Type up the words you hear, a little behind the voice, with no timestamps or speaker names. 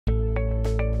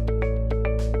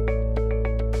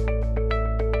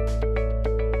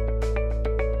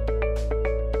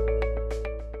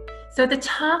So the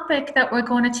topic that we're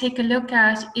going to take a look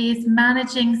at is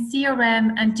managing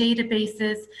CRM and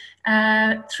databases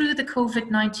through the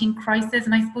COVID-19 crisis,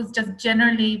 and I suppose just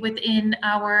generally within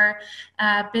our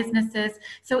businesses.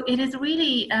 So it is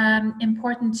really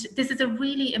important. This is a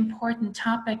really important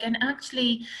topic, and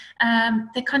actually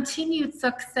the continued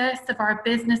success of our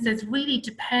businesses really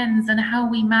depends on how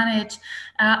we manage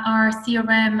our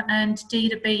CRM and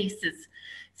databases.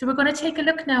 So we're going to take a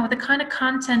look now at the kind of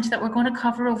content that we're going to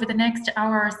cover over the next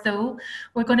hour or so.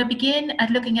 We're going to begin at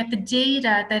looking at the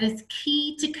data that is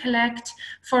key to collect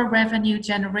for revenue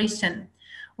generation.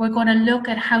 We're going to look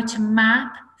at how to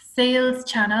map sales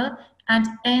channel and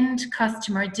end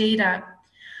customer data.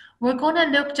 We're going to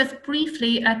look just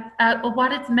briefly at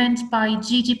what is meant by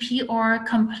GDPR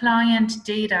compliant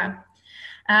data.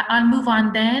 I'll move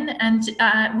on then, and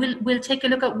we'll take a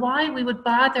look at why we would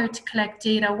bother to collect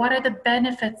data, what are the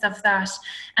benefits of that,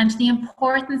 and the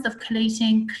importance of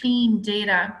collating clean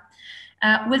data.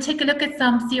 We'll take a look at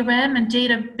some CRM and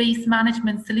database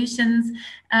management solutions,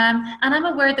 and I'm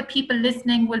aware that people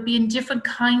listening will be in different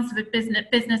kinds of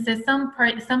businesses.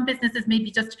 Some businesses may be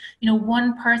just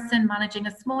one person managing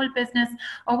a small business,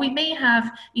 or we may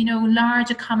have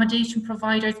large accommodation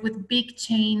providers with big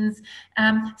chains.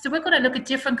 So we're going to look at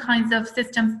different kinds of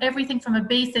systems, everything from a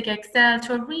basic Excel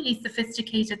to a really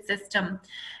sophisticated system.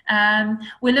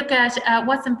 We'll look at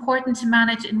what's important to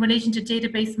manage in relation to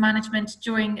database management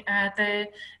during the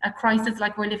crisis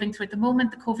like we're living through at the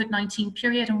moment, the COVID-19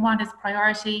 period, and what is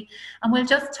priority. And we'll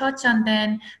just touch on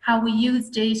then how we use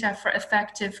data for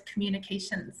effective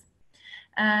communications.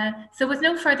 So with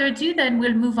no further ado then,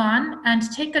 we'll move on and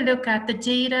take a look at the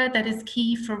data that is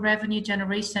key for revenue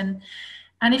generation.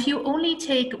 And if you only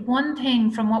take one thing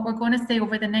from what we're going to say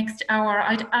over the next hour,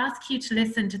 I'd ask you to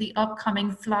listen to the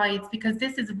upcoming slides because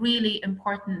this is really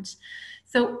important.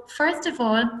 So first of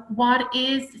all, what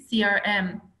is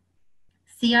CRM?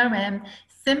 CRM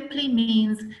simply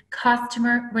means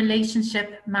customer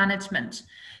relationship management.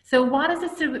 So what is a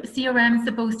CRM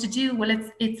supposed to do? Well,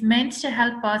 it's meant to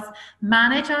help us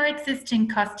manage our existing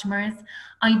customers,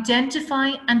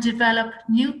 identify and develop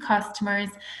new customers,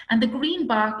 and the green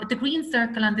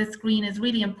circle on this screen is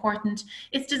really important.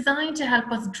 It's designed to help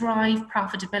us drive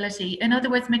profitability. In other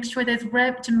words, make sure there's to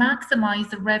maximize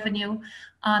the revenue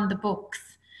on the books.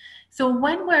 So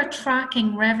when we're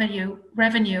tracking revenue,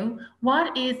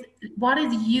 what is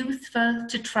useful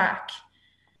to track?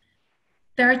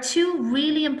 There are two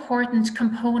really important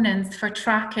components for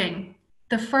tracking.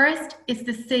 The first is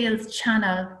the sales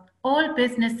channel. All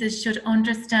businesses should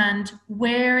understand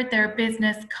where their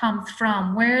business comes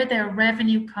from, where their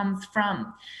revenue comes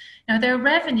from. Now, their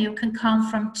revenue can come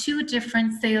from two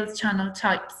different sales channel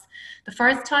types. The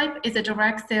first type is a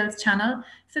direct sales channel.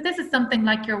 So this is something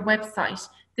like your website.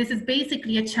 This is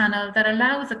basically a channel that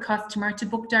allows a customer to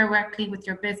book directly with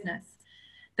your business.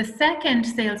 The second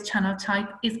sales channel type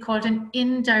is called an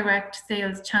indirect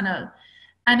sales channel.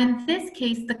 And in this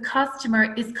case, the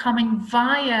customer is coming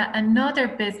via another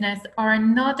business or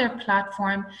another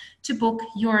platform to book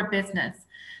your business.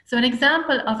 So an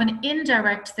example of an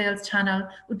indirect sales channel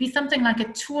would be something like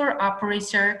a tour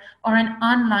operator or an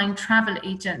online travel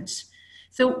agent.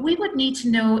 So we would need to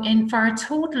know for our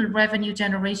total revenue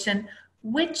generation,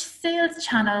 which sales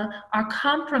channel are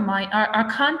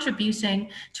contributing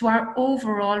to our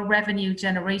overall revenue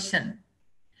generation.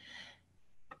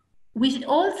 We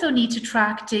also need to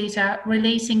track data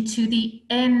relating to the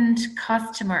end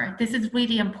customer. This is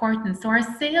really important. So our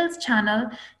sales channel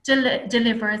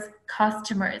delivers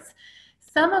customers.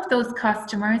 Some of those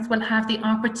customers will have the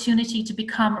opportunity to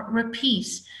become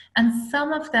repeat, and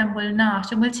some of them will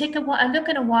not. And we'll take a look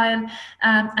in a while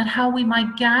at how we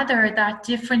might gather that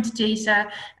different data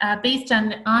based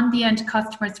on the end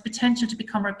customer's potential to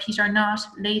become repeat or not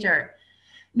later.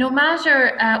 No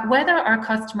matter whether our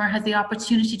customer has the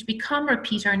opportunity to become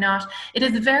repeat or not, it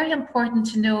is very important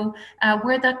to know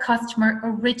where that customer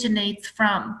originates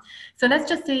from. So let's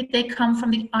just say they come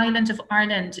from the island of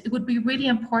Ireland. It would be really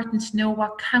important to know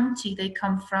what county they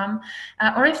come from,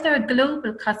 or if they're a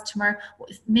global customer,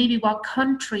 maybe what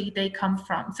country they come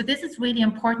from. So this is really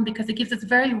important because it gives us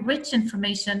very rich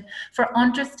information for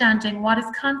understanding what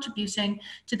is contributing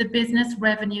to the business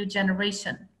revenue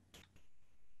generation.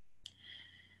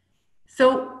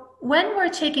 So when we're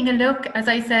taking a look, as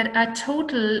I said, at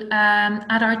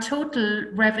our total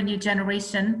revenue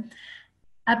generation,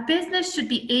 a business should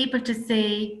be able to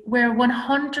say where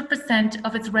 100%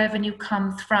 of its revenue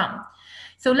comes from.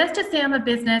 So let's just say I'm a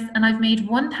business and I've made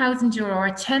 €1,000 or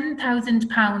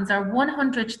 £10,000 or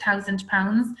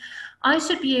 £100,000. I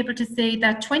should be able to say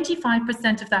that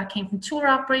 25% of that came from tour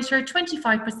operator,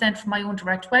 25% from my own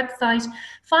direct website,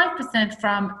 5%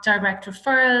 from direct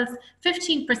referrals,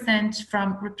 15%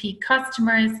 from repeat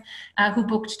customers who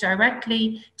booked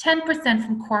directly, 10%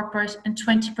 from corporate, and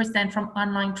 20% from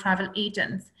online travel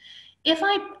agents. If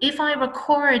I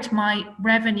record my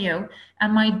revenue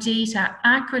and my data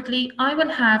accurately, I will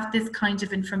have this kind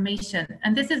of information.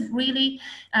 And this is really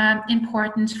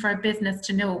important for a business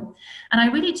to know. And I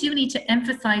really do need to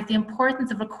emphasize the importance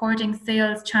of recording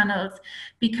sales channels,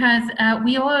 because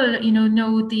we all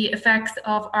know the effects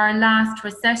of our last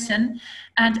recession.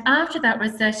 And after that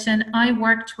recession, I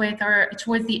worked with, or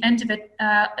towards the end of it,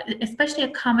 especially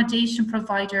accommodation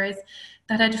providers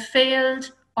that had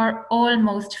failed or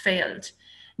almost failed.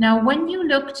 Now, when you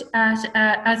looked at,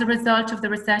 as a result of the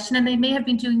recession, and they may have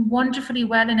been doing wonderfully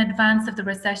well in advance of the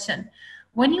recession,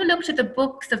 when you looked at the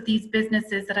books of these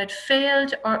businesses that had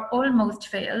failed or almost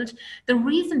failed, the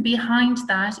reason behind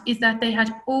that is that they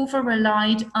had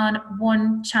over-relied on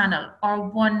one channel or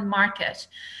one market.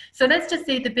 So let's just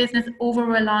say the business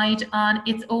over-relied on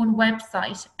its own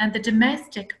website and the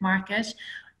domestic market.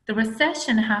 The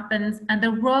recession happens and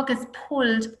the rug is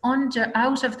pulled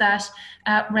out of that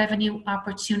revenue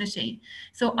opportunity.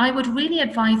 So I would really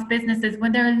advise businesses,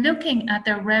 when they're looking at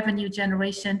their revenue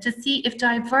generation, to see if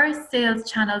diverse sales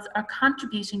channels are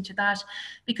contributing to that,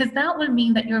 because that will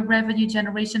mean that your revenue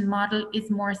generation model is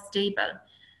more stable.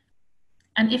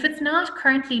 And if it's not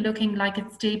currently looking like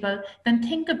it's stable, then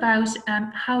think about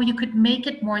how you could make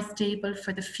it more stable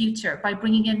for the future by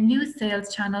bringing in new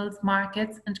sales channels,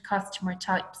 markets, and customer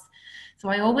types. So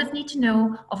I always need to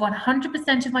know, of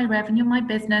 100% of my revenue in my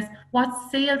business, what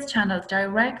sales channels,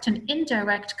 direct and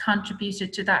indirect,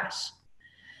 contributed to that.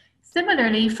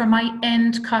 Similarly, for my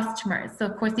end customers. So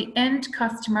of course, the end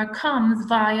customer comes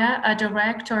via a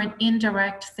direct or an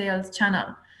indirect sales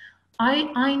channel.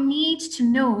 I need to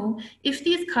know if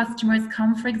these customers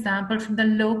come, for example, from the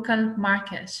local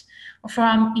market, or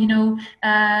from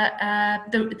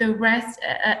the rest,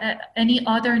 any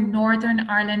other Northern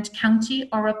Ireland county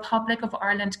or Republic of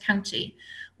Ireland county.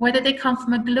 Whether they come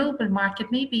from a global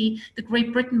market, maybe the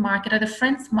Great Britain market or the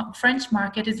French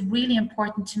market is really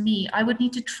important to me. I would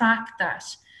need to track that.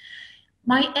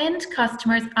 My end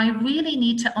customers, I really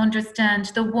need to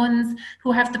understand the ones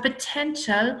who have the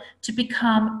potential to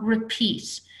become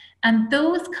repeat. And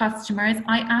those customers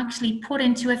I actually put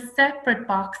into a separate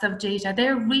box of data.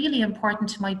 They're really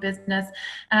important to my business.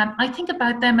 I think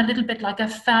about them a little bit like a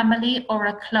family or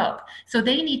a club. So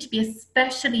they need to be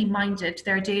especially minded,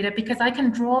 their data, because I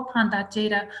can draw upon that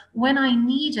data when I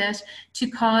need it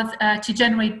to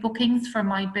generate bookings for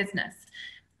my business.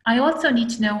 I also need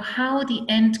to know how the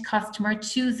end customer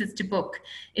chooses to book,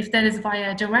 if that is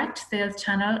via a direct sales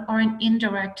channel or an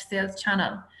indirect sales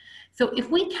channel. So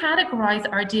if we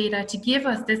categorize our data to give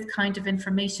us this kind of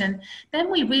information,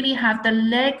 then we really have the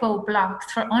Lego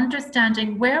blocks for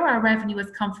understanding where our revenue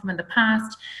has come from in the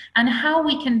past and how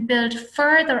we can build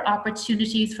further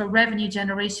opportunities for revenue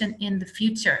generation in the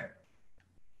future.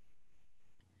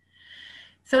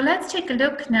 So let's take a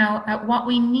look now at what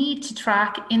we need to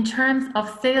track in terms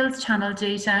of sales channel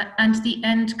data and the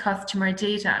end customer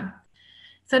data.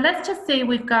 So let's just say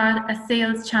we've got a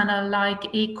sales channel like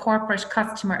a corporate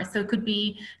customer. So it could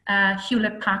be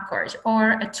Hewlett Packard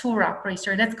or a tour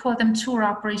operator. Let's call them tour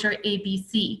operator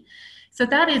ABC. So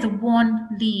that is one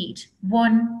lead,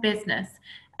 one business.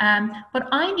 But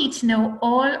I need to know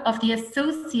all of the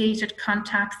associated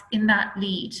contacts in that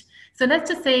lead. So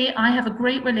let's just say I have a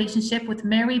great relationship with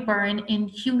Mary Byrne in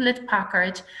Hewlett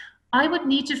Packard. I would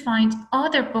need to find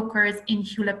other bookers in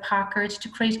Hewlett Packard to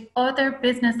create other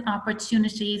business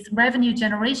opportunities, revenue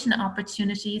generation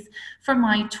opportunities for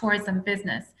my tourism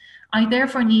business. I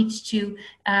therefore need to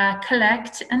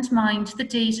collect and mine the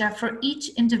data for each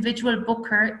individual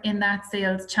booker in that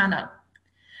sales channel.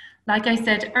 Like I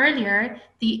said earlier,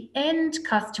 the end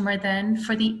customer then,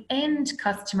 for the end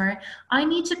customer, I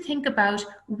need to think about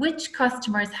which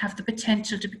customers have the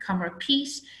potential to become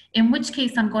repeat, in which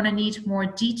case I'm going to need more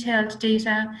detailed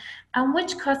data, and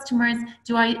which customers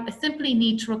do I simply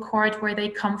need to record where they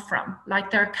come from,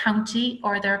 like their county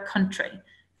or their country.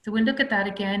 So we'll look at that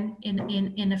again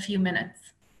in a few minutes.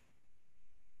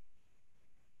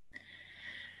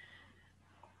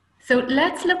 So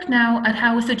let's look now at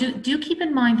how, so do keep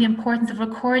in mind the importance of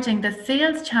recording the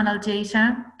sales channel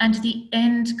data and the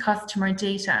end customer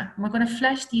data. We're going to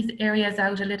flesh these areas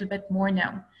out a little bit more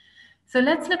now. So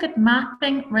let's look at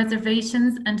mapping,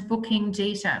 reservations, and booking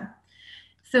data.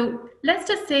 So let's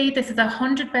just say this is a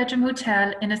 100-bedroom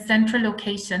hotel in a central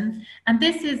location, and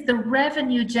this is the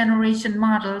revenue generation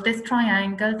model, this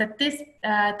triangle that this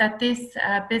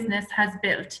business has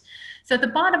built. So at the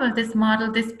bottom of this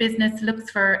model, this business looks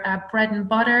for bread and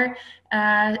butter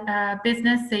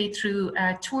business, say through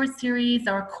tour series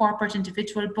or corporate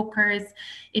individual bookers.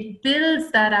 It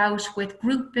builds that out with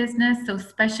group business, so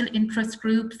special interest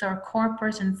groups or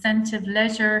corporate incentive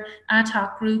leisure ad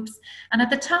hoc groups. And at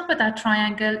the top of that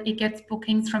triangle, it gets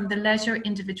bookings from the leisure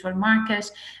individual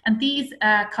market. And these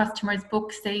customers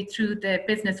book, say, through the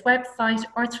business website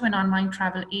or through an online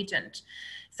travel agent.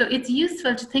 So it's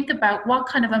useful to think about what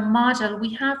kind of a model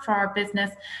we have for our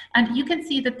business. And you can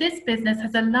see that this business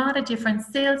has a lot of different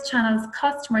sales channels,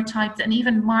 customer types, and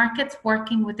even markets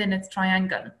working within its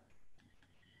triangle.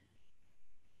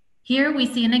 Here we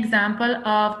see an example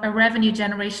of a revenue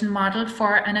generation model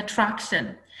for an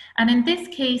attraction. And in this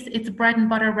case, its bread and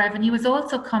butter revenue is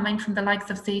also coming from the likes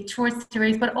of, say, tour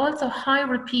series, but also high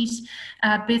repeat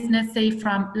business, say,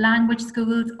 from language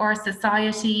schools or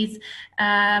societies.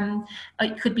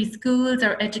 It could be schools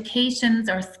or educations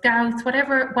or scouts,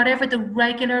 whatever the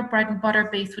regular bread and butter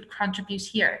base would contribute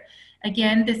here.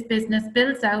 Again, this business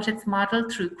builds out its model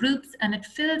through groups, and it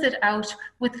fills it out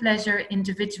with the leisure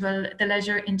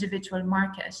individual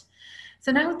market.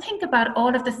 So now think about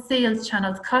all of the sales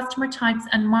channels, customer types,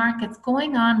 and markets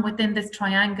going on within this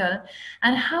triangle,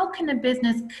 and how can a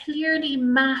business clearly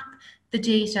map the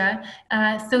data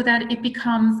so that it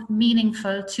becomes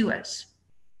meaningful to it?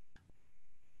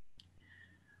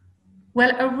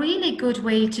 Well, a really good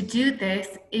way to do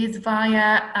this is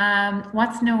via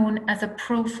what's known as a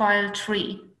profile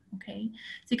tree. Okay,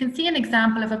 so you can see an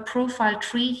example of a profile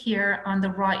tree here on the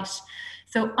right.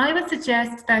 So I would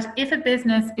suggest that if a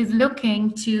business is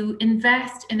looking to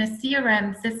invest in a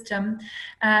CRM system,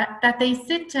 that they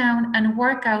sit down and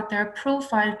work out their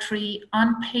profile tree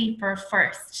on paper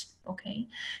first. Okay,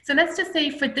 so let's just say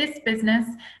for this business,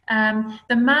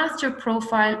 the master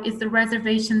profile is the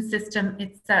reservation system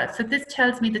itself. So this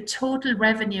tells me the total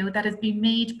revenue that has been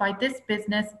made by this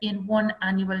business in one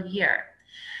annual year.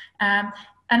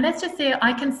 And let's just say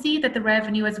I can see that the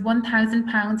revenue is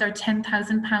 £1,000 or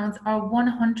 £10,000 or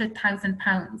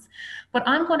 £100,000. But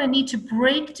I'm going to need to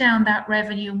break down that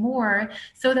revenue more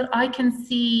so that I can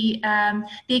see the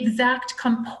exact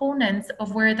components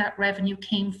of where that revenue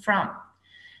came from.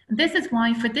 This is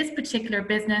why for this particular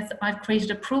business, I've created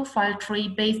a profile tree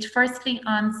based firstly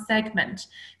on segment.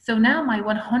 So now my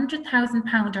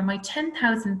 £100,000 or my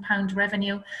 £10,000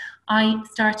 revenue, I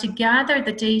start to gather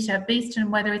the data based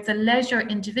on whether it's a leisure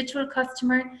individual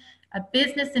customer, a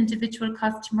business individual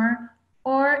customer,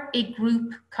 or a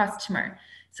group customer.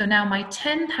 So now my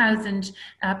 £10,000,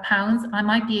 I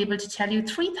might be able to tell you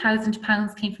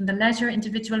 £3,000 came from the leisure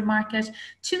individual market,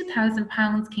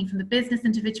 £2,000 came from the business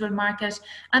individual market,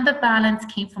 and the balance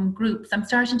came from groups. I'm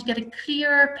starting to get a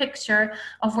clearer picture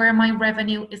of where my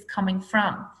revenue is coming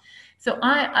from. So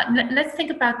let's think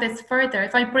about this further.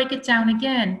 If I break it down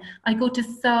again, I go to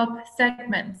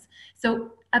sub-segments.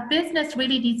 So a business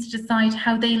really needs to decide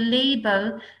how they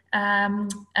label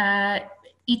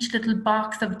each little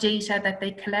box of data that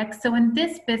they collect. So in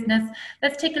this business,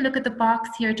 let's take a look at the box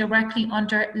here directly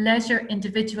under leisure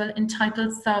individual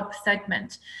entitled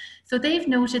sub-segment. So they've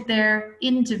noted their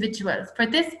individuals. For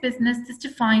this business, this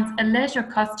defines a leisure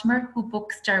customer who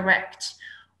books direct,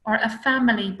 or a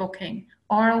family booking,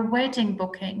 or a wedding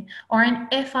booking, or an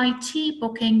FIT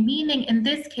booking, meaning in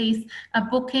this case, a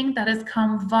booking that has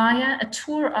come via a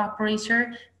tour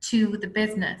operator to the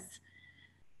business.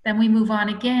 Then we move on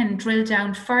again, drill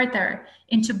down further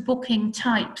into booking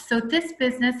types. So this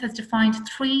business has defined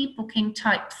 3 booking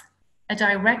types: a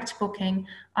direct booking,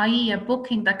 i.e. a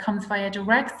booking that comes via a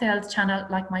direct sales channel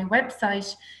like my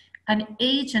website, an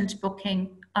agent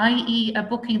booking, i.e. a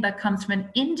booking that comes from an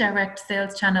indirect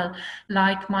sales channel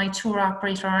like my tour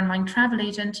operator or online travel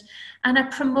agent, and a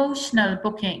promotional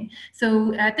booking.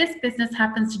 So this business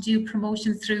happens to do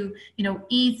promotions through,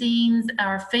 e-zines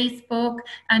or Facebook,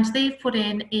 and they've put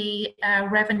in a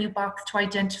revenue box to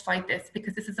identify this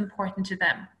because this is important to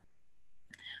them.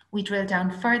 We drill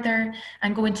down further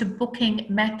and go into booking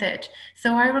method.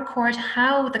 So I record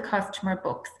how the customer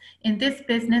books. In this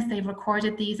business, they've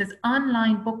recorded these as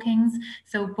online bookings,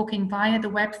 so booking via the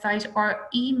website, or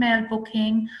email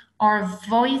booking, or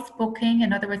voice booking,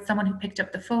 in other words, someone who picked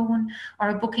up the phone, or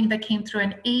a booking that came through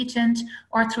an agent,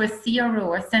 or through a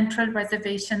CRO, a central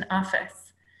reservation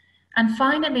office. And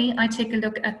finally, I take a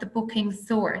look at the booking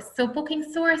source. So booking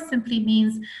source simply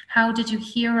means, how did you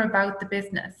hear about the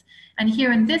business? And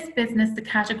here in this business, the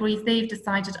categories they've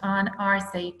decided on are,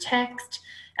 say, text,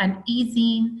 an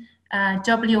e-zine,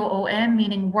 WOM,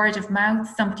 meaning word of mouth,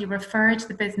 somebody referred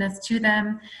the business to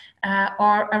them,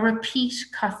 or a repeat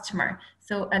customer.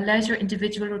 So a leisure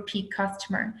individual repeat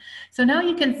customer. So now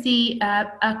you can see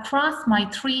across my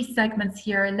 3 segments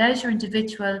here, leisure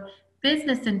individual,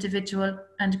 business individual,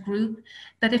 and group,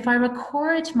 that if I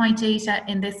record my data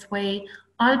in this way,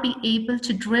 I'll be able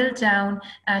to drill down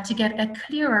to get a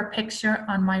clearer picture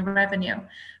on my revenue.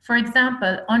 For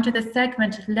example, under the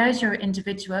segment leisure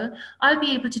individual, I'll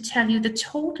be able to tell you the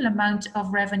total amount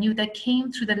of revenue that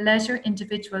came through the leisure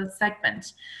individual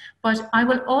segment. But I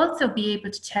will also be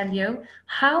able to tell you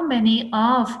how many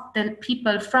of the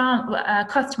people from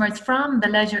customers from the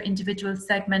leisure individual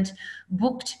segment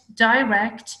booked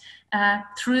direct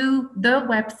through the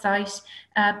website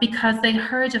because they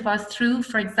heard of us through,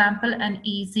 for example, an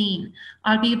e-zine.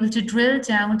 I'll be able to drill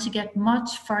down to get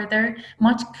much further,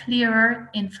 much clearer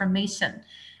information.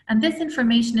 And this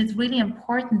information is really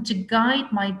important to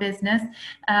guide my business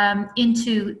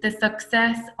into the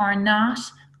success or not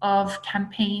of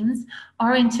campaigns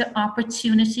or into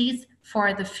opportunities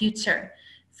for the future.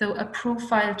 So a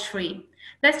profile tree.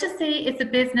 Let's just say it's a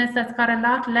business that's got a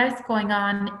lot less going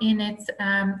on in its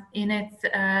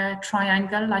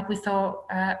triangle, like we saw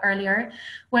earlier.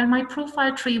 Well, my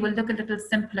profile tree will look a little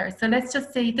simpler. So let's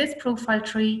just say this profile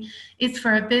tree is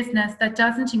for a business that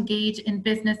doesn't engage in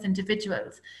business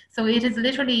individuals. So it is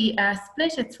literally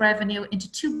split its revenue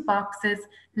into 2 boxes,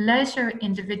 leisure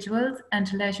individuals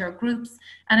and leisure groups,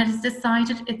 and it has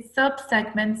decided its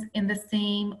sub-segments in the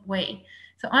same way.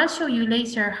 So I'll show you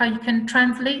later how you can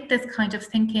translate this kind of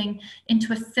thinking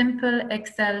into a simple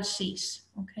Excel sheet,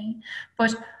 okay?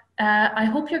 But I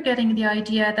hope you're getting the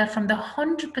idea that from the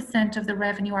 100% of the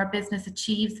revenue our business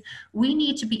achieves, we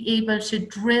need to be able to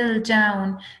drill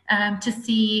down to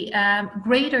see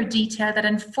greater detail that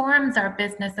informs our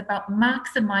business about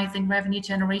maximizing revenue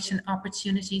generation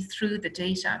opportunities through the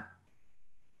data.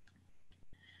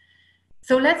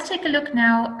 So let's take a look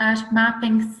now at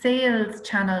mapping sales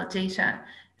channel data.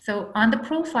 So on the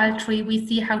profile tree, we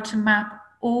see how to map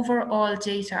overall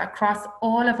data across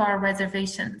all of our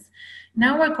reservations.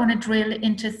 Now we're going to drill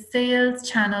into sales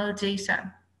channel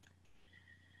data.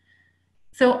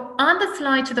 So on the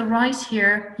slide to the right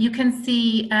here, you can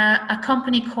see a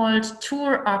company called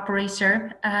Tour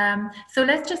Operator. So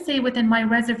let's just say within my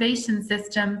reservation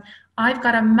system, I've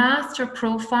got a master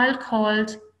profile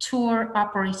called Tour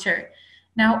Operator.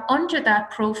 Now, under that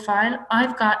profile,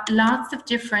 I've got lots of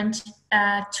different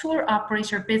tour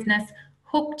operator business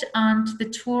hooked onto the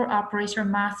tour operator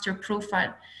master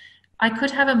profile. I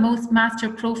could have a master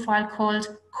profile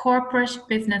called corporate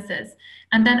businesses,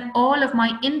 and then all of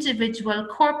my individual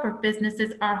corporate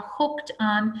businesses are hooked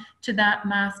on to that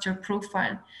master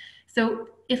profile. So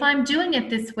if I'm doing it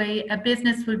this way, a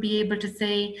business will be able to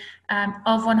say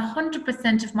of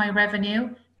 100% of my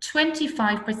revenue,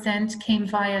 25% came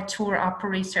via tour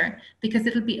operator, because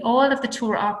it'll be all of the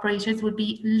tour operators will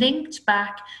be linked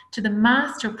back to the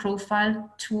master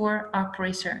profile tour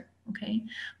operator. Okay,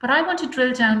 but I want to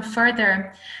drill down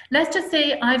further. Let's just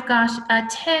say I've got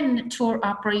 10 tour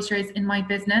operators in my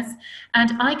business,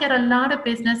 and I get a lot of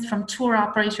business from tour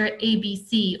operator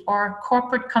ABC or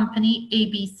corporate company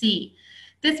ABC.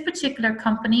 This particular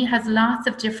company has lots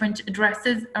of different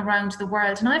addresses around the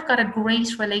world, and I've got a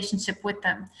great relationship with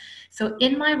them. So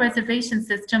in my reservation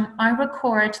system, I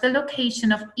record the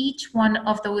location of each one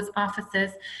of those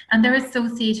offices and their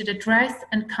associated address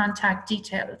and contact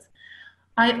details.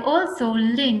 I also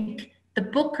link the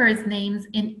bookers' names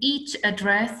in each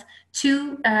address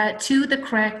to the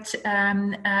correct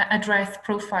address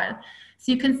profile.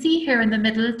 So you can see here in the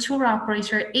middle, tour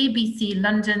operator ABC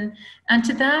London, and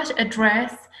to that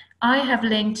address, I have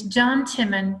linked John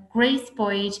Timon, Grace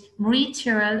Boyd, Marie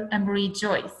Tyrrell, and Marie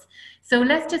Joyce. So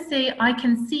let's just say I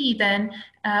can see then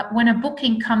when a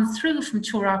booking comes through from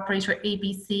tour operator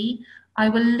ABC, I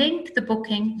will link the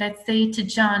booking, let's say, to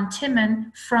John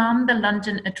Timon from the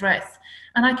London address.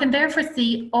 And I can therefore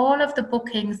see all of the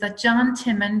bookings that John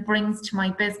Timon brings to my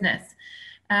business.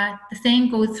 The same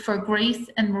goes for Grace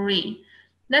and Marie.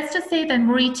 Let's just say that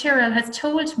Marie Tyrrell has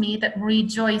told me that Marie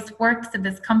Joyce works in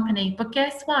this company, but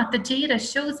guess what? The data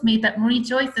shows me that Marie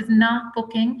Joyce is not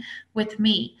booking with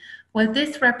me. Well,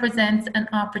 this represents an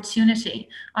opportunity.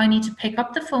 I need to pick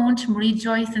up the phone to Marie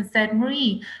Joyce and said,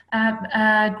 Marie,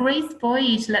 Grace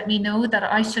Boyd let me know that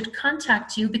I should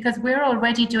contact you because we're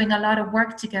already doing a lot of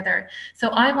work together. So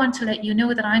I want to let you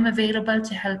know that I'm available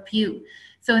to help you.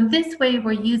 So in this way,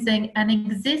 we're using an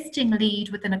existing lead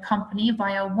within a company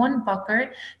via one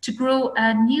booker to grow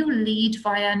a new lead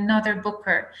via another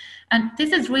booker. And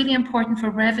this is really important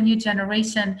for revenue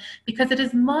generation because it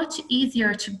is much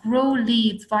easier to grow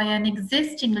leads via an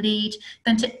existing lead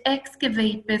than to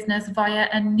excavate business via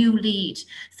a new lead.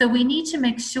 So we need to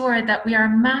make sure that we are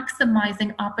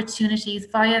maximizing opportunities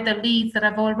via the leads that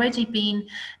have already been,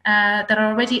 that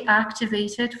are already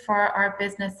activated for our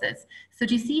businesses. So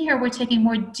do you see here, we're taking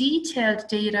more detailed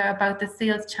data about the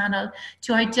sales channel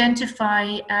to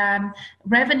identify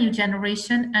revenue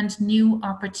generation and new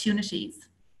opportunities.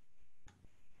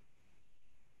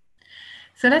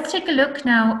 So let's take a look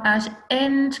now at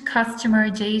end customer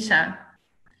data.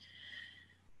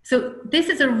 So this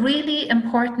is a really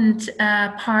important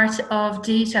part of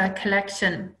data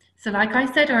collection. So like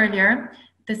I said earlier,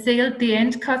 the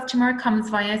end customer comes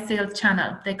via sales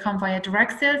channel. They come via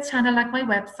direct sales channel like my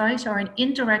website, or an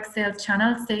indirect sales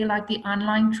channel, say like the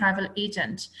online travel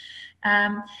agent.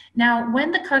 Now,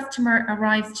 when the customer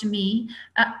arrives to me,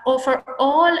 for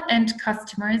all end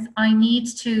customers, I need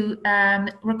to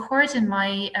record in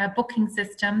my booking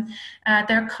system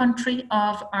their country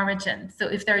of origin. So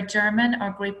if they're German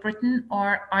or Great Britain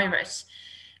or Irish.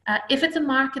 If it's a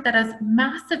market that is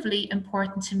massively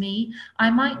important to me, I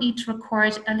might need to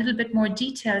record a little bit more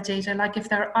detailed data. Like if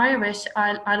they're Irish,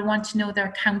 I'll want to know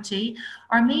their county,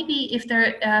 or maybe if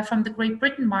they're from the Great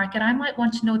Britain market, I might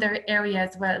want to know their area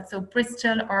as well. So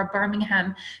Bristol or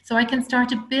Birmingham. So I can start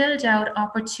to build out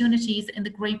opportunities in the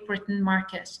Great Britain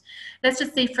market. Let's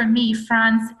just say for me,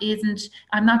 France isn't,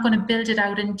 I'm not going to build it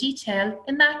out in detail.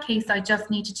 In that case, I just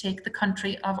need to take the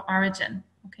country of origin,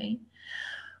 okay?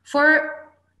 For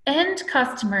end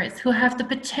customers who have the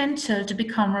potential to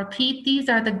become repeat, these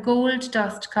are the gold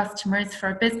dust customers for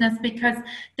a business because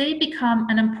they become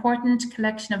an important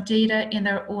collection of data in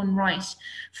their own right.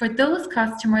 For those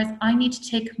customers, I need to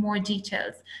take more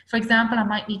details. For example, I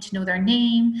might need to know their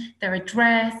name, their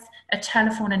address, a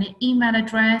telephone and an email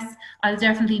address. I'll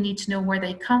definitely need to know where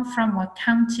they come from, what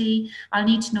county. I'll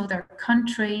need to know their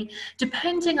country.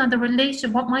 Depending on the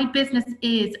relation, what my business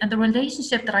is and the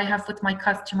relationship that I have with my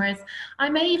customers, I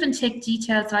may even take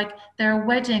details like their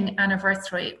wedding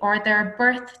anniversary or their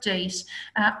birth date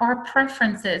or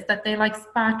preferences, that they like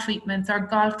spa treatments or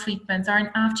golf treatments or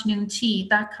an afternoon tea,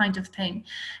 that kind of thing.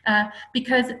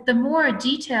 Because the more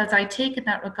details I take in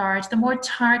that regard, the more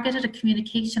targeted a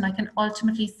communication I can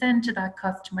ultimately send to that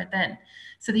customer then.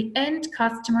 So the end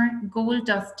customer gold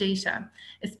dust data,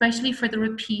 especially for the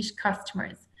repeat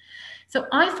customers. So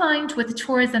I find with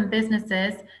tourism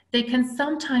businesses, they can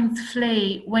sometimes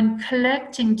flay when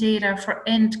collecting data for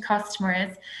end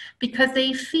customers because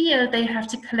they feel they have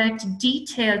to collect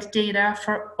detailed data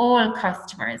for all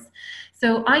customers.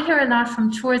 So I hear a lot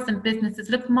from tourism businesses,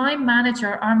 look, my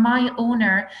manager or my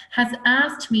owner has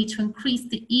asked me to increase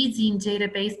the e-zine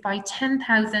database by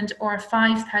 10,000 or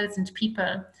 5,000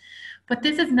 people. But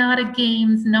this is not a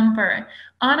game's number.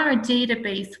 On our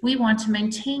database, we want to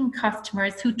maintain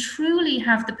customers who truly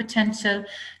have the potential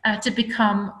to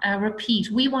become a repeat.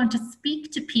 We want to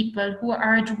speak to people who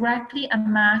are directly a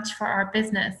match for our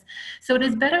business. So it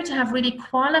is better to have really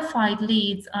qualified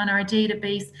leads on our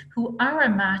database who are a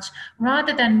match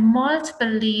rather than multiple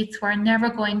leads who are never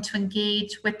going to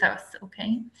engage with us,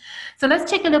 okay? So let's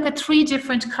take a look at 3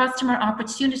 different customer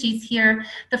opportunities here.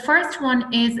 The first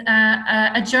one is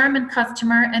a German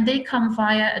customer, and they come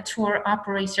via a tour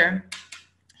operator.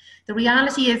 The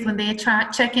reality is when they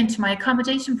check into my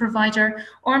accommodation provider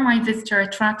or my visitor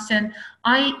attraction,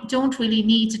 I don't really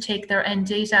need to take their end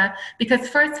data because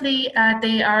firstly,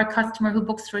 they are a customer who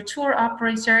books through a tour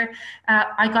operator.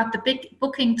 I got the big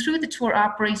booking through the tour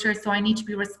operator, so I need to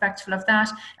be respectful of that.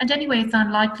 And anyway, it's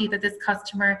unlikely that this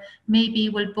customer maybe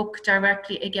will book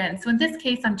directly again. So in this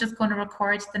case, I'm just going to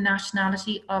record the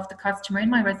nationality of the customer in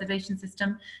my reservation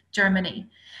system, Germany.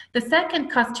 The second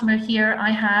customer here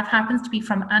I have happens to be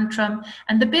from Antrim,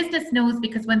 and the business knows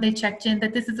because when they checked in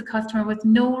that this is a customer with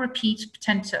no repeat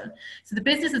potential. So the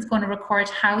business is going to record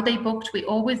how they booked. We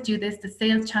always do this, the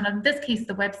sales channel, in this case,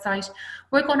 the website.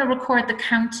 We're going to record the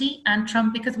county,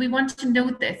 Antrim, because we want to know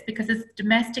this because it's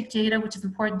domestic data, which is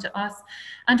important to us.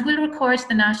 And we'll record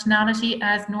the nationality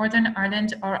as Northern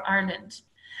Ireland or Ireland.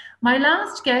 My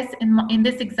last guess in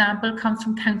this example comes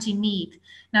from County Meath.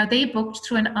 Now, they booked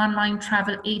through an online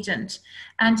travel agent.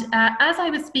 And as I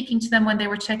was speaking to them when they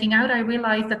were checking out, I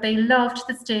realized that they loved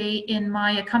the stay in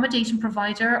my accommodation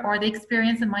provider or the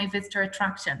experience in my visitor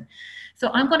attraction.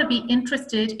 So I'm going to be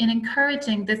interested in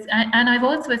encouraging this. And I've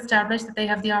also established that they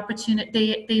have the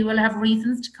opportunity, they will have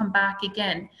reasons to come back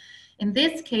again. In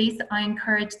this case, I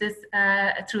encourage this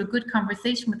through a good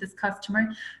conversation with this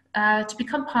customer. to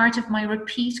become part of my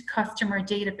repeat customer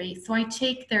database. So I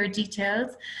take their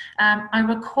details, I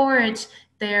record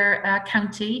their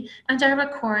county, and I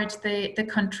record the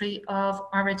country of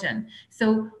origin.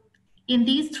 So in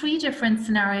these three different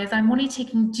scenarios, I'm only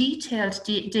taking detailed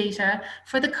data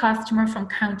for the customer from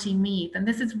County Meath. And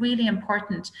this is really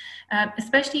important,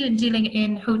 especially in dealing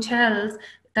in hotels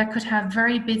that could have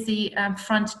very busy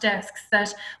front desks,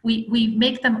 that we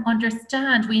make them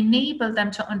understand, we enable them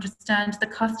to understand the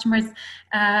customers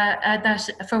that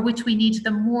for which we need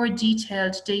the more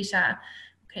detailed data.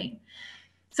 Okay.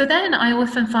 So then I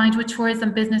often find with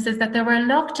tourism businesses that they're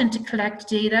reluctant to collect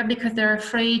data because they're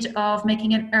afraid of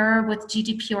making an error with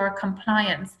GDPR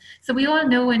compliance. So we all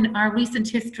know in our recent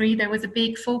history, there was a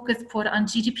big focus put on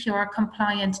GDPR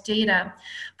compliant data.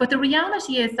 But the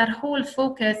reality is that whole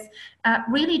focus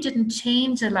really didn't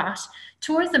change a lot.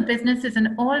 Tourism businesses and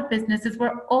all businesses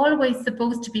were always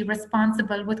supposed to be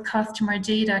responsible with customer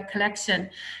data collection.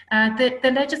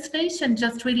 The legislation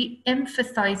just really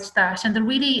emphasized that, and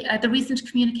the recent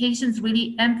communications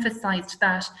really emphasized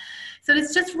that. So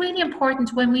it's just really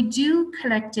important when we do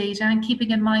collect data, and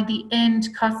keeping in mind the end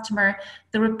customer,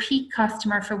 the repeat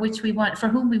customer for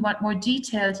whom we want more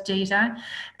detailed data.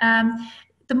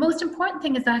 The most important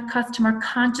thing is that customer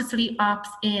consciously opts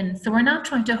in. So we're not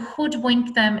trying to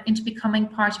hoodwink them into becoming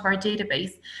part of our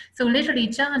database. So literally,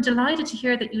 John, delighted to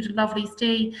hear that you had a lovely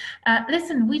stay.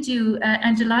 Listen, we do,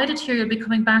 and delighted to hear you'll be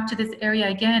coming back to this area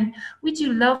again. We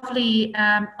do lovely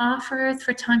offers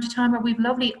for time to time, or we have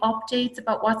lovely updates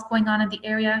about what's going on in the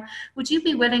area. Would you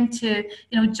be willing to,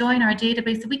 join our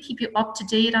database so we keep you up to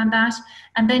date on that?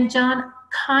 And then John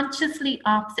consciously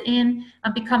opts in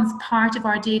and becomes part of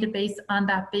our database on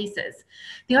that basis.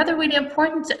 The other really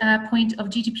important point of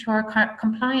GDPR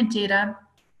compliant data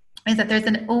is that there's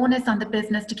an onus on the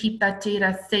business to keep that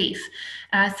data safe.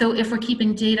 So if we're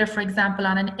keeping data, for example,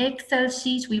 on an Excel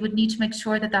sheet, we would need to make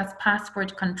sure that that's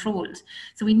password controlled.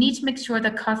 So we need to make sure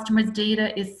that customers'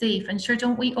 data is safe, and sure,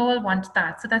 don't we all want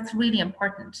that? So that's really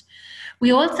important.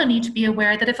 We also need to be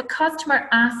aware that if a customer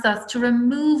asks us to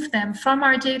remove them from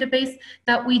our database,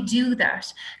 that we do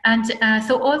that. And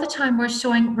so all the time we're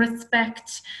showing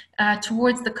respect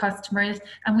towards the customers,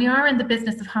 and we are in the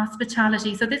business of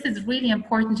hospitality, so this is really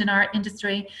important in our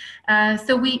industry.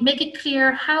 So we make it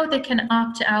clear how they can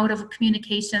opt out of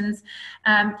communications,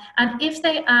 and if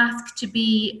they ask to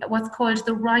be what's called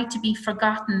the right to be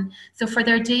forgotten, so for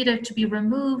their data to be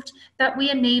removed, that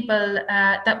we enable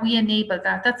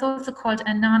that. That's also called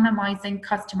anonymizing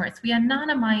customers. We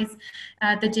anonymize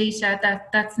the data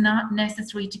that's not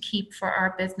necessary to keep for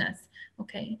our business.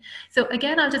 Okay, so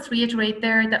again, I'll just reiterate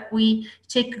there that we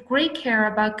take great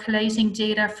care about collating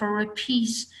data for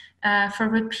repeat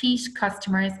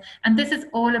customers, and this is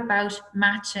all about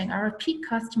matching our repeat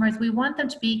customers. We want them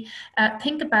to be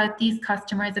think about these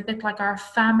customers a bit like our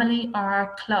family or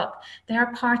our club. They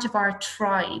are part of our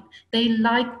tribe. They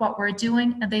like what we're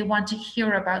doing and they want to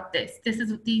hear about this.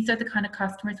 These are the kind of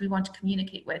customers we want to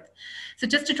communicate with. So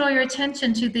just to draw your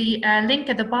attention to the link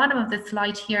at the bottom of the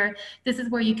slide here, this is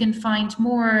where you can find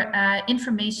more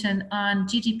information on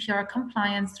GDPR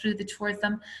compliance through the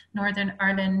Tourism Northern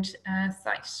Ireland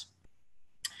site.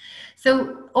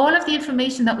 So all of the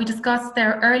information that we discussed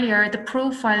there earlier, the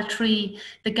profile tree,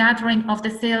 the gathering of the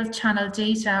sales channel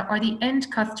data or the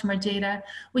end customer data,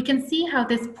 we can see how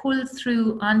this pulls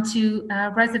through onto a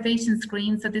reservation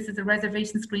screen. So this is a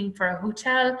reservation screen for a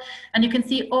hotel, and you can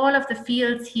see all of the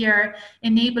fields here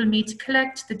enable me to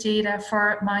collect the data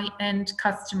for my end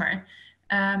customer.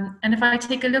 And if I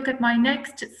take a look at my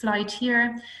next slide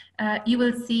here, you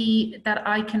will see that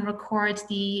I can record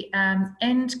the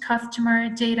end customer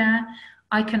data.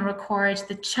 I can record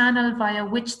the channel via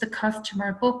which the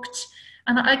customer booked,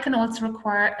 and I can also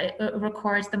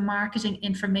record the marketing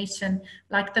information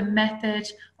like the method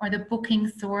or the booking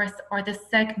source or the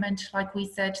segment, like we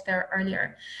said there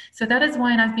earlier. So that is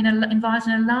why I've been involved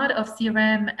in a lot of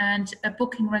CRM and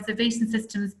booking reservation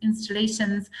systems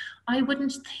installations. I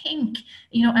wouldn't think,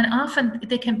 and often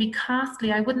they can be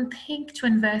costly. I wouldn't think to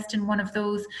invest in one of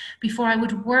those before I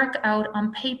would work out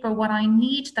on paper what I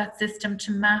need that system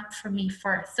to map for me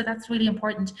first. So that's really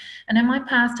important. And in my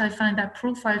past, I found that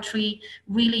profile tree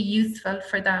really useful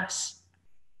for that.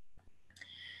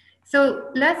 So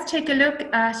let's take a look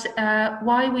at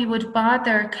why we would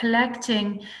bother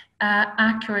collecting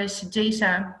accurate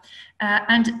data.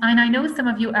 And I know some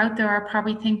of you out there are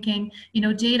probably thinking,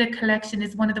 data collection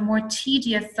is one of the more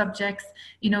tedious subjects,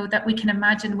 that we can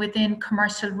imagine within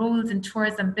commercial roles in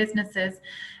tourism businesses.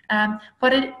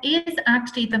 But it is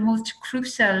actually the most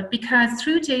crucial, because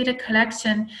through data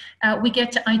collection, we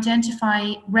get to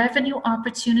identify revenue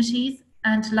opportunities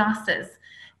and losses.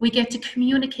 We get to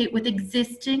communicate with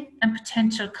existing and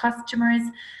potential customers,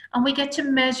 and we get to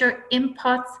measure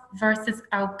inputs versus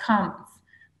outcomes.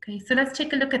 Okay, so let's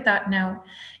take a look at that now.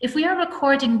 If we are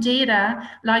recording data,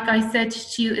 like I said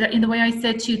to you, in the way I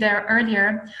said to you there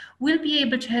earlier, we'll be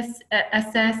able to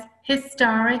assess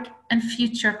historic and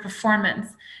future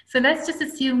performance. So let's just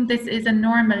assume this is a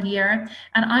normal year,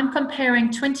 and I'm comparing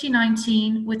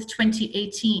 2019 with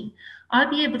 2018. I'll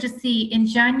be able to see in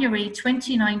January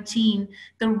 2019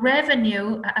 the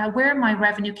revenue, where my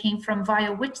revenue came from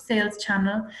via which sales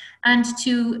channel, and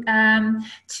to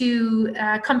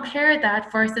compare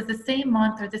that versus the same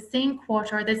month or the same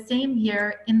quarter or the same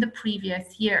year in the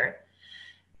previous year.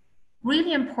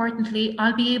 Really importantly,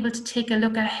 I'll be able to take a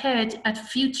look ahead at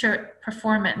future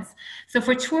performance. So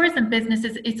for tourism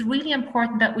businesses, it's really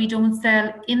important that we don't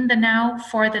sell in the now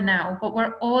for the now, but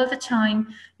we're all the time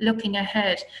looking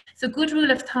ahead. So good rule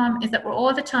of thumb is that we're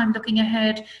all the time looking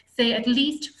ahead, say at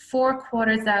least 4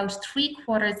 quarters out, 3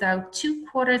 quarters out, 2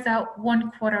 quarters out,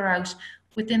 1 quarter out,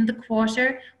 within the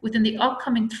quarter, within the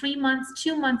upcoming 3 months,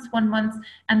 2 months, 1 month,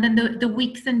 and then the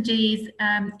weeks and days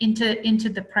into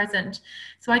the present.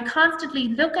 So I constantly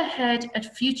look ahead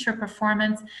at future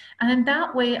performance, and in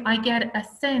that way I get a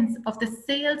sense of the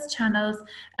sales channels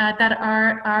that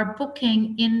are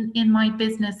booking in my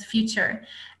business future.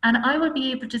 And I will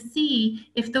be able to see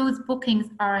if those bookings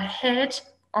are ahead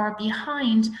or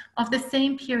behind of the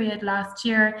same period last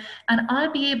year, and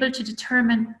I'll be able to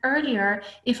determine earlier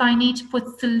if I need to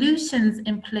put solutions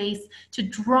in place to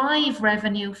drive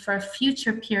revenue for a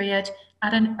future period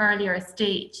at an earlier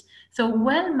stage. So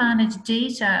well-managed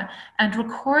data and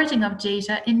recording of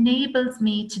data enables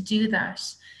me to do that.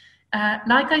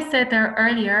 Like I said there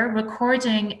earlier,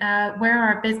 recording where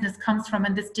our business comes from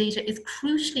and this data is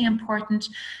crucially important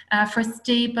for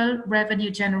stable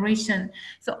revenue generation.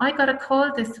 So I got a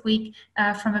call this week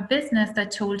from a business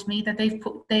that told me that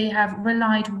they have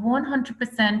relied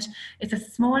 100%, it's a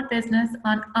small business,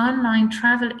 on online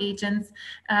travel agents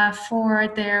for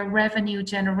their revenue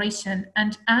generation.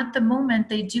 And at the moment,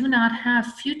 they do not have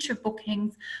future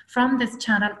bookings from this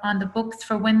channel on the books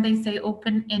for when they say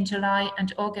open in July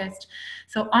and August.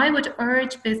 So I would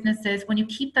urge businesses, when you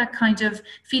keep that kind of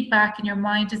feedback in your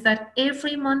mind, is that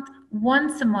every month,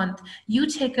 once a month, you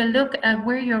take a look at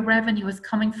where your revenue is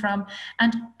coming from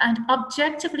and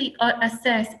objectively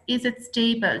assess, is it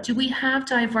stable? Do we have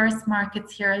diverse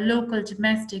markets here, local,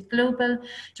 domestic, global?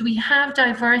 Do we have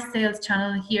diverse sales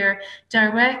channel here,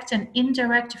 direct and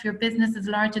indirect if your business is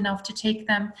large enough to take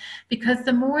them? Because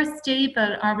the more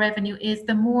stable our revenue is,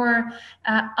 the more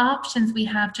options we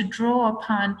have to draw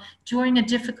upon during a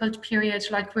difficult period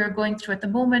like we're going through at the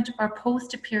moment, or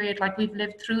post a period like we've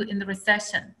lived through in the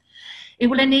recession. It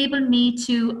will enable me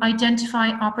to identify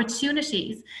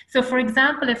opportunities. So for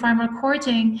example, if I'm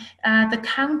recording the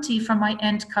county from my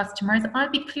end customers, I'll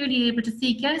be clearly able to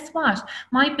see, guess what?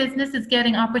 My business is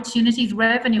getting opportunities,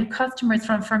 revenue, customers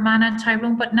from Fermanagh and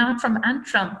Tyrone, but not from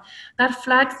Antrim. That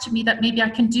flags to me that maybe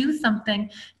I can do something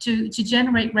to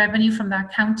generate revenue from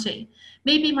that county.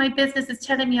 Maybe my business is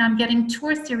telling me I'm getting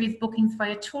tour series bookings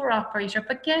via tour operator,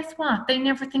 but guess what? They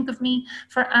never think of me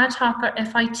for ad hoc or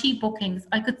FIT bookings.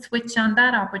 I could switch on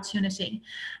that opportunity.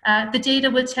 The data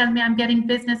will tell me I'm getting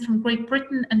business from Great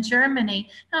Britain and Germany.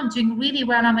 I'm doing really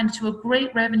well. I'm into a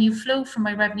great revenue flow from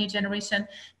my revenue generation.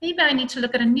 Maybe I need to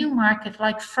look at a new market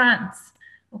like France.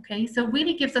 Okay, so it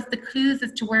really gives us the clues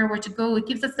as to where we're to go. It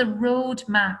gives us a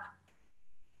roadmap.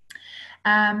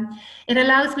 It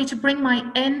allows me to bring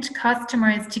my end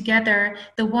customers together,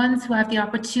 the ones who have the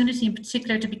opportunity in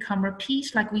particular to become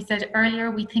repeat. Like we said earlier,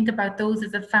 we think about those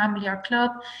as a family or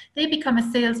club. They become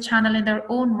a sales channel in their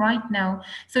own right now.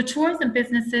 So tourism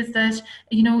businesses that,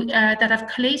 that have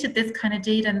collated this kind of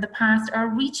data in the past are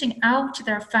reaching out to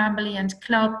their family and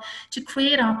club to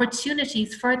create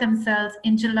opportunities for themselves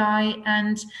in July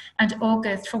and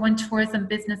August for when tourism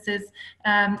businesses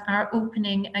are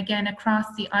opening again across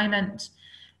the island.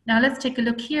 Now let's take a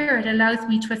look here. It allows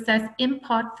me to assess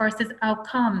input versus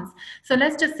outcomes. So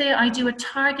let's just say I do a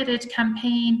targeted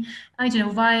campaign, I don't know,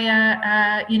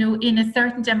 via, in a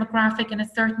certain demographic, in a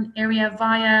certain area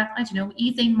via, I don't know,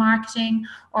 easy marketing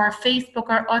or Facebook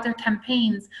or other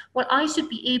campaigns. Well, I should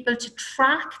be able to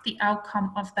track the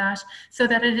outcome of that so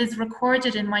that it is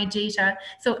recorded in my data.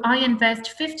 So I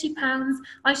invest £50,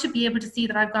 I should be able to see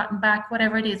that I've gotten back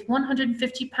whatever it is,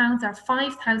 £150 or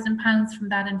 £5,000 from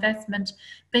that investment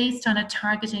based on a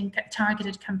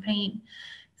targeted campaign.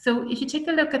 So if you take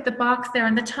a look at the box there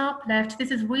on the top left,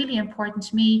 this is really important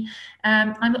to me.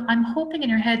 I'm hoping in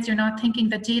your heads you're not thinking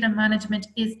that data management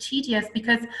is tedious,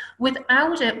 because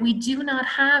without it, we do not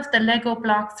have the Lego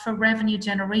blocks for revenue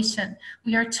generation.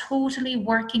 We are totally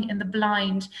working in the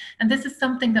blind. And this is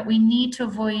something that we need to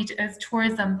avoid as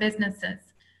tourism businesses.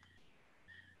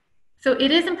 So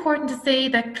it is important to say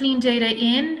that clean data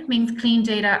in means clean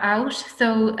data out.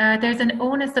 So there's an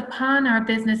onus upon our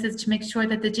businesses to make sure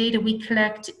that the data we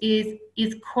collect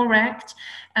is correct,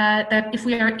 that if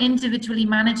we are individually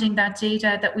managing that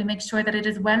data, that we make sure that it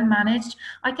is well managed.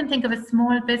 I can think of a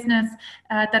small business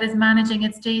that is managing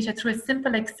its data through a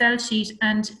simple Excel sheet,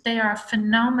 and they are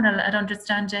phenomenal at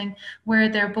understanding where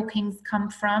their bookings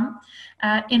come from.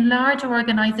 In large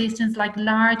organizations like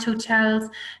large hotels,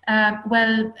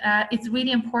 it's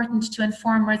really important to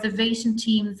inform reservation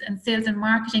teams and sales and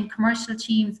marketing commercial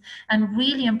teams, and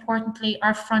really importantly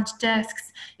our front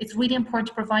desks. It's really important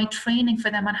to provide training for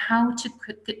them on how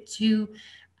to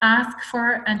ask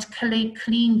for and collate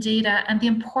clean data, and the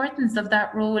importance of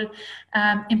that role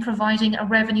in providing a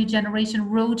revenue generation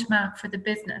roadmap for the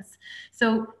business.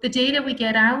 So the data we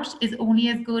get out is only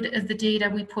as good as the data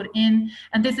we put in,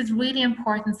 and this is really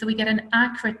important so we get an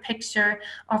accurate picture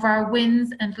of our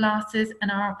wins and losses and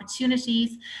our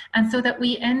opportunities, and so that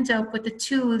we end up with the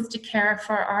tools to care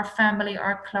for our family,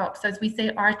 our clubs, as we say,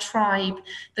 our tribe,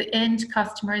 the end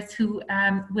customers who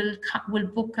will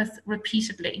book us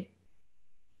repeatedly.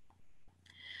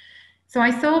 So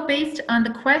I saw, based on the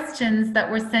questions that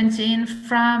were sent in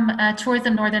from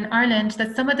Tourism Northern Ireland,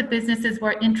 that some of the businesses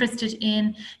were interested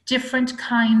in different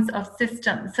kinds of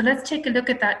systems. So let's take a look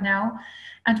at that now.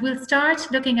 And we'll start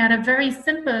looking at a very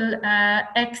simple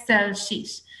Excel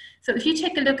sheet. So if you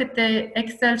take a look at the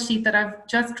Excel sheet that I've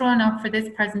just drawn up for this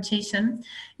presentation,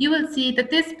 you will see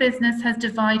that this business has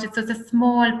divided. So it's a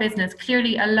small business.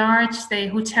 Clearly a large, say,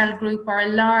 hotel group or a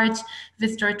large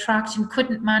visitor attraction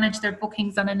couldn't manage their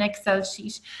bookings on an Excel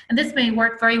sheet. And this may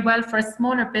work very well for a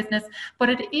smaller business, but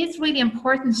it is really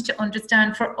important to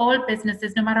understand for all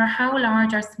businesses, no matter how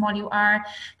large or small you are,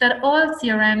 that all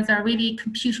CRMs are really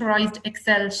computerized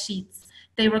Excel sheets.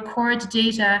 They record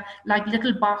data like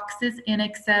little boxes in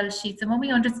Excel sheets. And when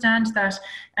we understand that,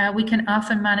 we can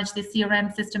often manage the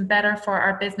CRM system better for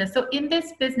our business. So in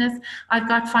this business, I've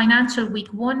got financial week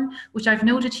 1, which I've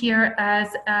noted here as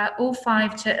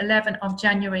 05 to 11 of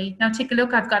January. Now take a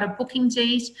look, I've got a booking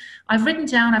date. I've written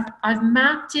down, I've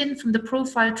mapped in from the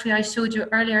profile tree I showed you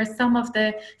earlier, some of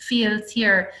the fields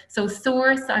here. So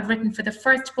source, I've written for the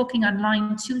first booking on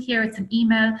line 2 here, it's an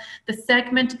email. The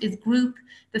segment is group.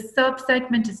 The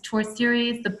sub-segment is tour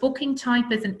series, the booking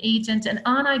type is an agent, and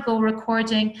on I go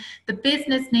recording. The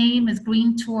business name is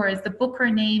Green Tours, the booker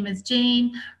name is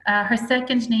Jane, her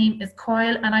second name is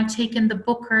Coyle, and I've taken the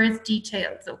booker's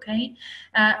details, okay?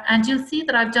 And you'll see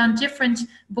that I've done different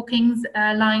bookings.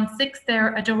 Line 6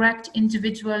 there, a direct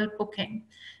individual booking.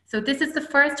 So this is the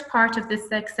first part of this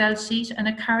Excel sheet, and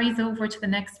it carries over to the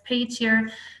next page here.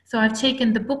 So I've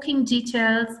taken the booking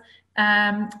details,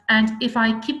 and if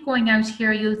I keep going out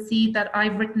here, you'll see that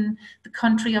I've written the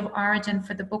country of origin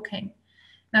for the booking.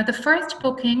 Now, the first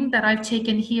booking that I've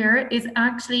taken here is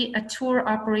actually a tour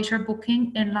operator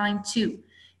booking in line 2.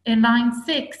 In line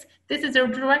 6, this is a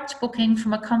direct booking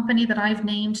from a company that I've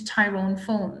named Tyrone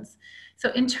Phones. So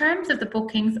in terms of the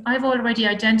bookings, I've already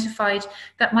identified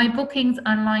that my bookings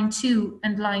on line 2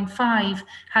 and line 5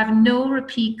 have no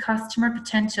repeat customer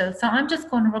potential. So I'm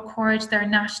just going to record their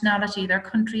nationality, their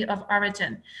country of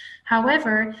origin.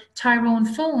 However, Tyrone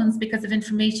Phones, because of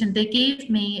information they gave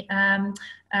me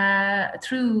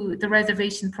through the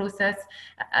reservation process,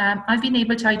 I've been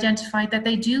able to identify that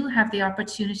they do have the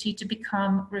opportunity to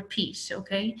become repeat,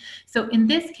 okay? So in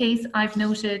this case, I've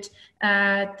noted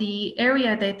the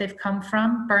area that they've come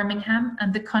from, Birmingham,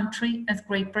 and the country as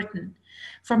Great Britain.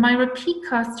 For my repeat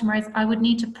customers, I would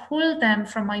need to pull them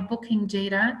from my booking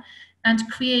data and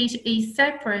create a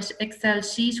separate Excel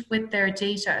sheet with their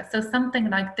data. So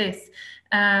something like this.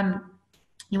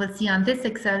 You will see on this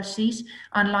Excel sheet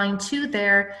on line 2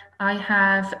 there, I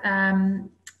have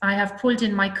pulled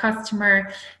in my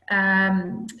customer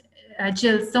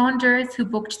Jill Saunders, who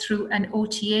booked through an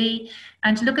OTA.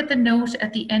 And look at the note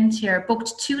at the end here,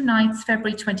 booked 2 nights,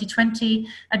 February 2020,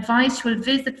 advised she will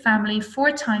visit family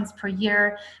 4 times per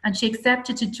year, and she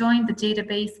accepted to join the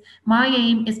database. My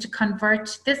aim is to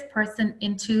convert this person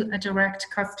into a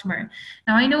direct customer.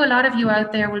 Now, I know a lot of you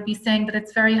out there will be saying that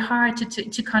it's very hard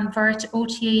to convert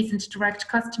OTAs into direct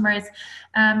customers,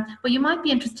 but you might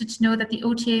be interested to know that the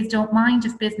OTAs don't mind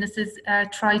if businesses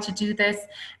try to do this.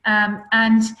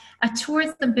 And a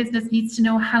tourism business needs to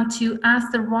know how to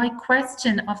ask the right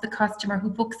question of the customer who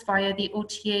books via the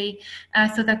OTA,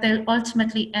 so that they'll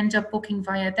ultimately end up booking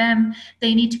via them.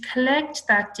 They need to collect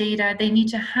that data. They need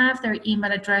to have their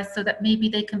email address so that maybe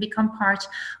they can become part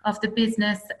of the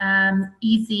business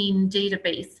e-zine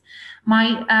database.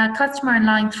 My customer in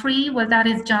line 3, well, that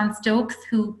is John Stokes,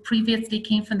 who previously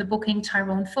came from the Booking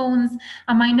Tyrone phones.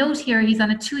 On my note here, he's on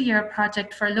a 2-year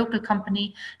project for a local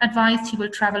company, advised he will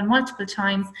travel multiple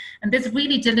times. And this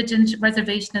really diligent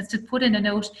reservationist has put in a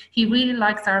note, he really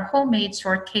likes our homemade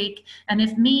shortcake. And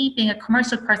if me, being a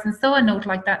commercial person, saw a note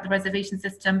like that in the reservation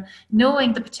system,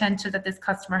 knowing the potential that this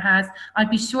customer has, I'd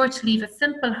be sure to leave a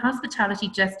simple hospitality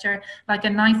gesture, like a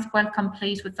nice welcome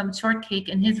plate with some shortcake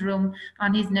in his room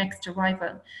on his next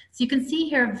arrival. So you can see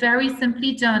here, very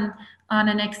simply done on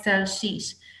an Excel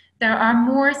sheet. There are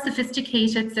more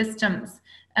sophisticated systems.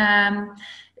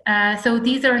 So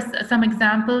these are some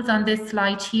examples on this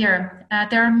slide here.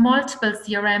 There are multiple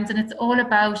CRMs, and it's all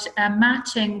about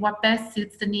matching what best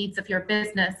suits the needs of your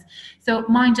business. So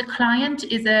Mind a Client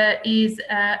is a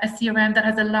CRM that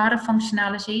has a lot of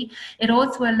functionality. It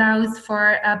also allows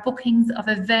for bookings of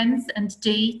events and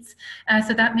dates.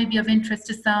 So that may be of interest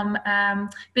to some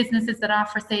businesses that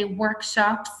offer, say,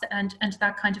 workshops and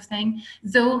that kind of thing.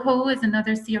 Zoho is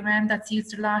another CRM that's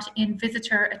used a lot in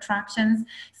visitor attractions.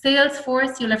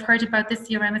 Salesforce, you'll have heard about this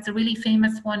CRM. It's a really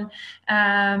famous one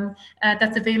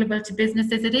that's available to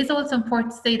businesses. It is also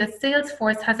important to say that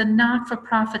Salesforce has a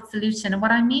not-for-profit solution. And what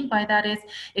I mean by that is,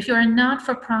 if you're a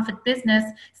not-for-profit business,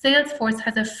 Salesforce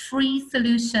has a free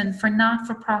solution for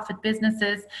not-for-profit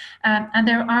businesses. And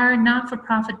there are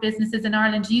not-for-profit businesses in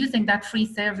Ireland using that free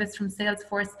service from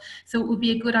Salesforce. So it would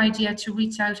be a good idea to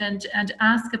reach out and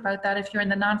ask about that if you're in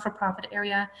the non-for-profit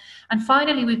area. And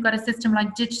finally, we've got a system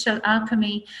like Digital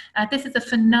Alchemy. This is a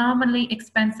phenomenally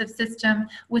expensive system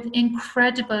with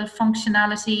incredible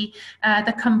functionality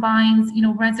that combines,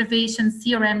 reservation,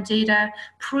 CRM data,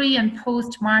 pre and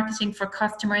post marketing for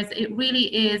customers. It really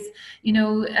is,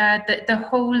 the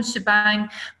whole shebang,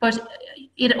 but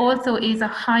it also is a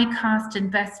high cost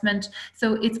investment.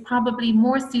 So it's probably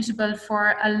more suitable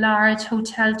for a large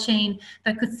hotel chain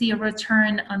that could see a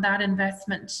return on that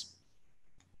investment.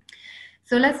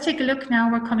 So let's take a look now.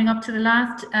 We're coming up to the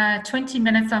last 20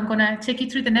 minutes. So I'm going to take you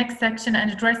through the next section and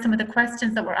address some of the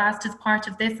questions that were asked as part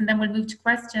of this, and then we'll move to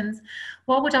questions.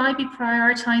 What would I be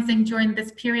prioritizing during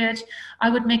this period? I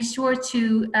would make sure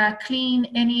to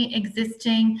clean any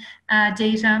existing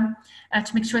data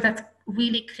to make sure that's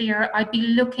really clear. I'd be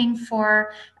looking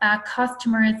for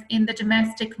customers in the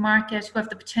domestic market who have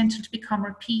the potential to become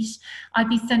repeat. I'd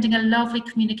be sending a lovely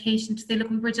communication to say, look,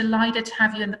 we were delighted to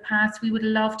have you in the past. We would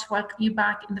love to welcome you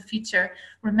back in the future.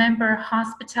 Remember,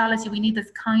 hospitality, we need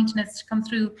this kindness to come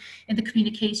through in the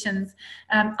communications.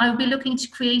 I'll be looking to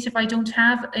create, if I don't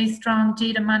have a strong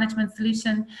data management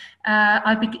solution,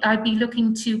 I'd be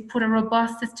looking to put a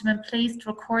robust system in place to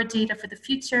record data for the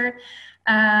future.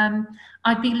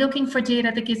 I'd be looking for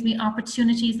data that gives me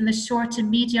opportunities in the short to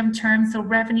medium term, so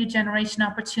revenue generation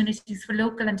opportunities for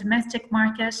local and domestic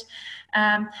market.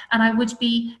 And I would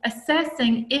be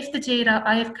assessing if the data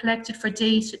I have collected for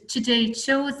today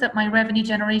shows that my revenue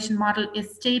generation model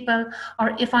is stable,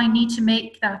 or if I need to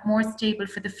make that more stable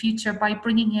for the future by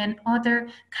bringing in other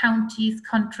counties,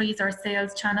 countries, or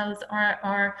sales channels,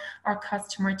 or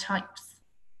customer types.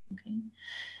 Okay.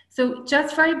 So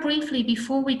just very briefly,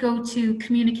 before we go to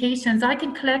communications, I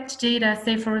can collect data,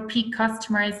 say, for repeat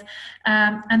customers,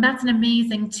 and that's an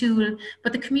amazing tool.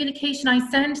 But the communication I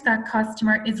send that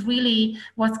customer is really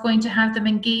what's going to have them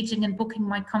engaging and booking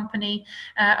my company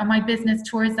or my business,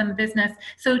 tourism business.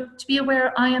 So to be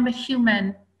aware, I am a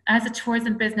human. As a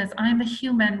tourism business, I'm a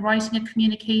human writing a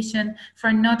communication for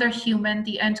another human.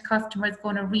 The end customer is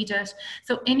going to read it.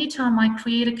 So anytime I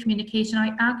create a communication,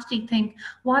 I actually think,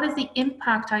 what is the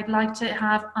impact I'd like to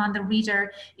have on the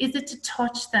reader? Is it to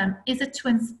touch them? Is it to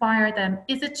inspire them?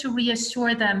 Is it to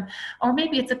reassure them? Or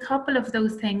maybe it's a couple of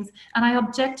those things. And I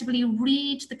objectively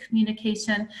read the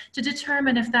communication to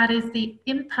determine if that is the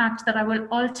impact that I will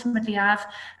ultimately have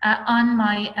on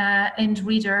my end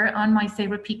reader, on my, say,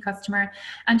 repeat customer.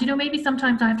 And maybe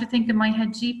sometimes I have to think in my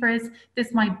head, jeepers,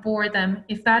 this might bore them.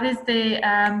 If that is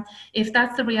if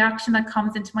that's the reaction that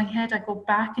comes into my head, I go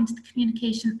back into the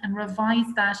communication and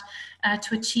revise that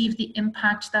to achieve the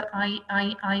impact that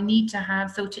I need to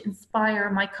have. So to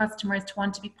inspire my customers to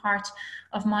want to be part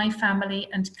of my family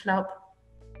and club.